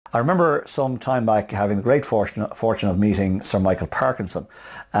I remember some time back having the great fortune of meeting Sir Michael Parkinson,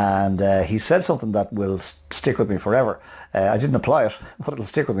 and he said something that will stick with me forever. I didn't apply it, but it'll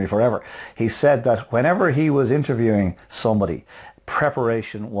stick with me forever. He said that whenever he was interviewing somebody,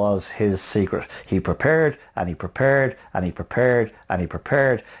 preparation was his secret. He prepared and he prepared and he prepared and he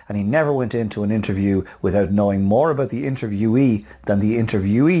prepared, and he never went into an interview without knowing more about the interviewee than the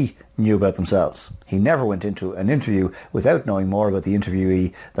interviewee knew about themselves. He never went into an interview without knowing more about the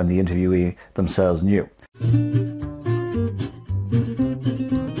interviewee than the interviewee themselves knew.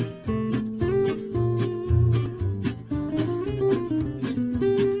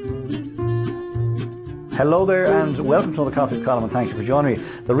 Hello there and welcome to the Coffee with Colin, and thank you for joining me.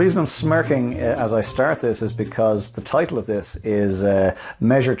 The reason I'm smirking as I start this is because the title of this is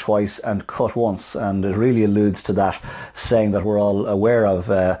Measure Twice and Cut Once, and it really alludes to that saying that we're all aware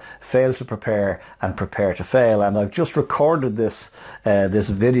of, fail to prepare and prepare to fail. And I've just recorded this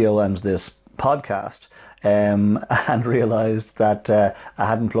video and this podcast and realised that I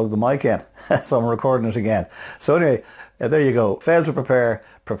hadn't plugged the mic in, so I'm recording it again. So anyway, there you go. Fail to prepare,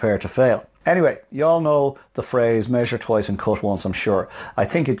 prepare to fail. Anyway, you all know the phrase measure twice and cut once, I'm sure. I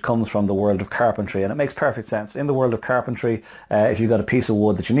think it comes from the world of carpentry, and it makes perfect sense. In the world of carpentry, if you've got a piece of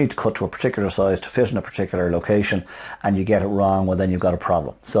wood that you need to cut to a particular size to fit in a particular location and you get it wrong, well then you've got a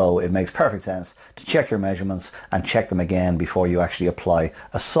problem. So it makes perfect sense to check your measurements and check them again before you actually apply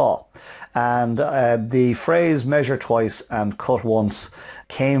a saw. And the phrase measure twice and cut once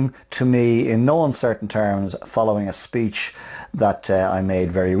came to me in no uncertain terms following a speech that I made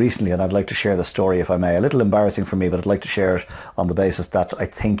very recently, and I'd like to share the story if I may. A little embarrassing for me, but I'd like to share it on the basis that I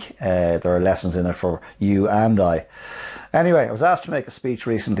think there are lessons in it for you and I. Anyway, I was asked to make a speech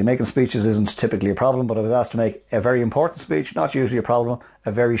recently. Making speeches isn't typically a problem, but I was asked to make a very important speech, not usually a problem,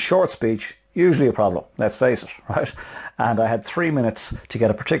 a very short speech, usually a problem, let's face it, right? And I had 3 minutes to get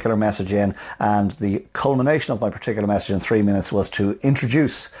a particular message in, and the culmination of my particular message in 3 minutes was to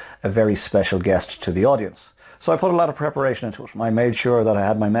introduce a very special guest to the audience. So I put a lot of preparation into it. I made sure that I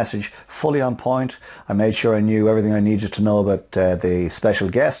had my message fully on point. I made sure I knew everything I needed to know about the special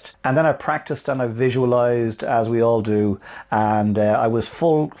guest. And then I practiced and I visualized, as we all do, and I was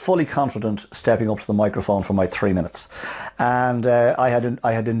fully confident stepping up to the microphone for my 3 minutes. And I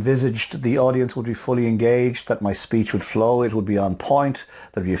had envisaged the audience would be fully engaged, that my speech would flow, it would be on point,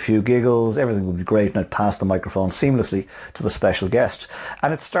 there'd be a few giggles, everything would be great, and I'd pass the microphone seamlessly to the special guest.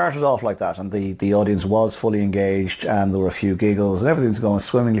 And it started off like that, and the audience was fully engaged, and there were a few giggles, and everything was going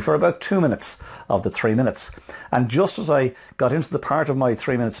swimmingly for about 2 minutes of the 3 minutes. And just as I got into the part of my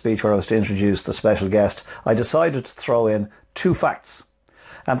 3 minute speech where I was to introduce the special guest, I decided to throw in 2 facts.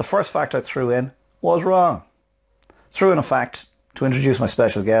 And the first fact I threw in was wrong. Threw in a fact to introduce my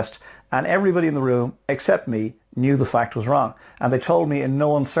special guest, and everybody in the room except me knew the fact was wrong, and they told me in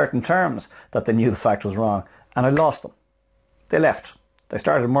no uncertain terms that they knew the fact was wrong, and I lost them. They left. They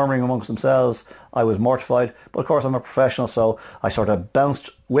started murmuring amongst themselves. I was mortified, but of course I'm a professional, so I sort of bounced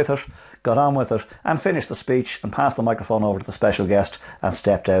with it, got on with it, and finished the speech and passed the microphone over to the special guest and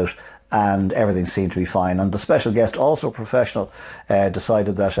stepped out, and everything seemed to be fine. And the special guest, also a professional,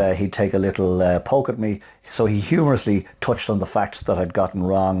 decided that he'd take a little poke at me, so he humorously touched on the fact that I'd gotten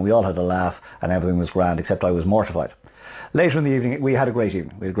wrong. We all had a laugh and everything was grand, except I was mortified. Later in the evening, we had a great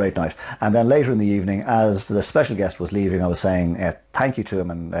evening, we had a great night, and then later in the evening, as the special guest was leaving, I was saying thank you to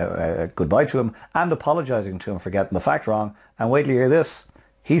him and goodbye to him, and apologising to him for getting the fact wrong, and wait till you hear this.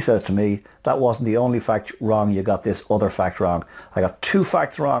 He says to me, that wasn't the only fact wrong, you got this other fact wrong. I got 2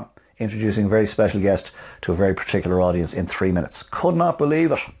 facts wrong, introducing a very special guest to a very particular audience in 3 minutes. Could not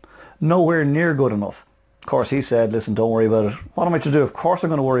believe it. Nowhere near good enough. Of course, he said, listen, don't worry about it. What am I to do? Of course I'm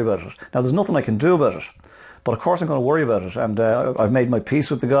going to worry about it. Now, there's nothing I can do about it, but of course I'm going to worry about it. And I've made my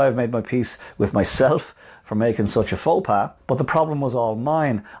peace with the guy. I've made my peace with myself for making such a faux pas. But the problem was all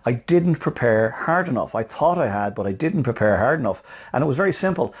mine. I didn't prepare hard enough. I thought I had, but I didn't prepare hard enough. And it was very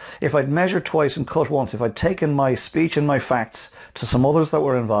simple. If I'd measured twice and cut once, if I'd taken my speech and my facts to some others that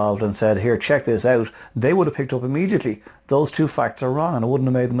were involved and said, here, check this out, they would have picked up immediately. Those 2 facts are wrong, and I wouldn't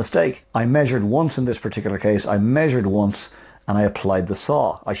have made the mistake. I measured once in this particular case. I measured once and I applied the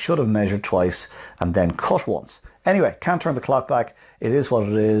saw. I should have measured twice and then cut once. Anyway, can't turn the clock back. It is what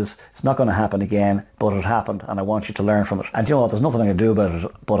it is. It's not going to happen again, but it happened, and I want you to learn from it. And you know what? There's nothing I can do about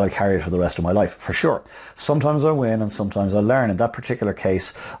it, but I'll carry it for the rest of my life, for sure. Sometimes I win and sometimes I learn. In that particular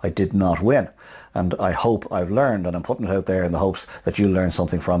case, I did not win. and I hope I've learned, and I'm putting it out there in the hopes that you'll learn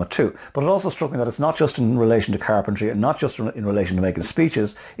something from it too. But it also struck me that it's not just in relation to carpentry and not just in relation to making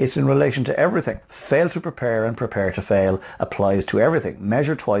speeches, it's in relation to everything. Fail to prepare and prepare to fail applies to everything.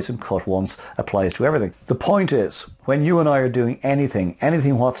 Measure twice and cut once applies to everything. The point is, when you and I are doing anything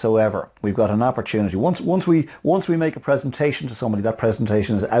whatsoever, we've got an opportunity. Once we make a presentation to somebody, that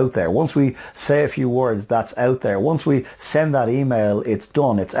presentation is out there. Once we say a few words, that's out there. Once we send that email, it's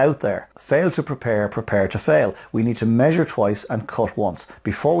done, it's out there. Fail to prepare, prepare to fail. We need to measure twice and cut once.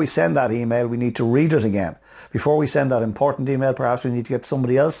 Before we send that email, we need to read it again. Before we send that important email, perhaps we need to get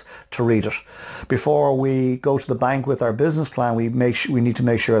somebody else to read it. Before we go to the bank with our business plan, we need to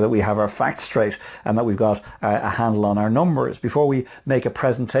make sure that we have our facts straight and that we've got a handle on our numbers. Before we make a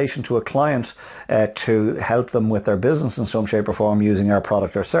presentation to a client to help them with their business in some shape or form using our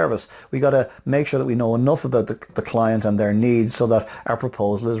product or service, we got to make sure that we know enough about the client and their needs so that our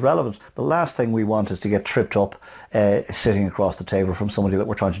proposal is relevant. The last thing we want is to get tripped up sitting across the table from somebody that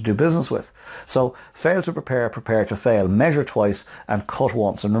we're trying to do business with. So fail to prepare, prepare to fail. Measure twice and cut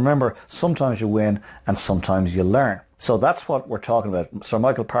once. And remember, sometimes you win and sometimes you learn. So that's what we're talking about. Sir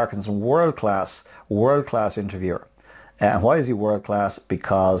Michael Parkinson, world-class interviewer. And why is he world-class?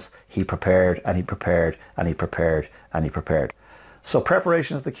 Because he prepared and he prepared and he prepared and he prepared. So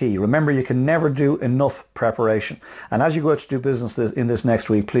preparation is the key. Remember, you can never do enough preparation. And as you go out to do business in this next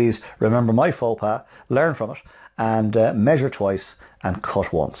week, please remember my faux pas, learn from it, and measure twice and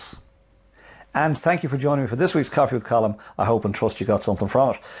cut once. And thank you for joining me for this week's Coffee with Colm. I hope and trust you got something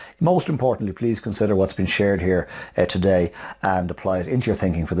from it. Most importantly, please consider what's been shared here today and apply it into your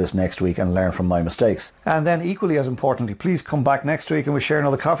thinking for this next week and learn from my mistakes. And then equally as importantly, please come back next week and we'll share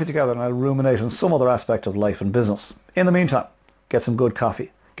another coffee together and I'll ruminate on some other aspect of life and business. In the meantime, get some good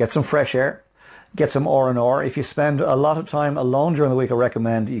coffee, get some fresh air, get some R&R. If you spend a lot of time alone during the week, I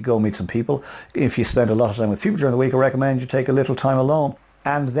recommend you go meet some people. If you spend a lot of time with people during the week, I recommend you take a little time alone.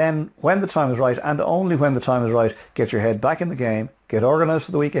 And then when the time is right, and only when the time is right, get your head back in the game, get organised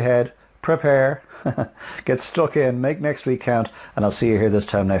for the week ahead, prepare, get stuck in, make next week count, and I'll see you here this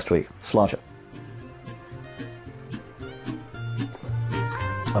time next week. Sláinte.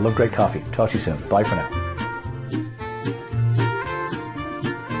 I love great coffee. Talk to you soon. Bye for now.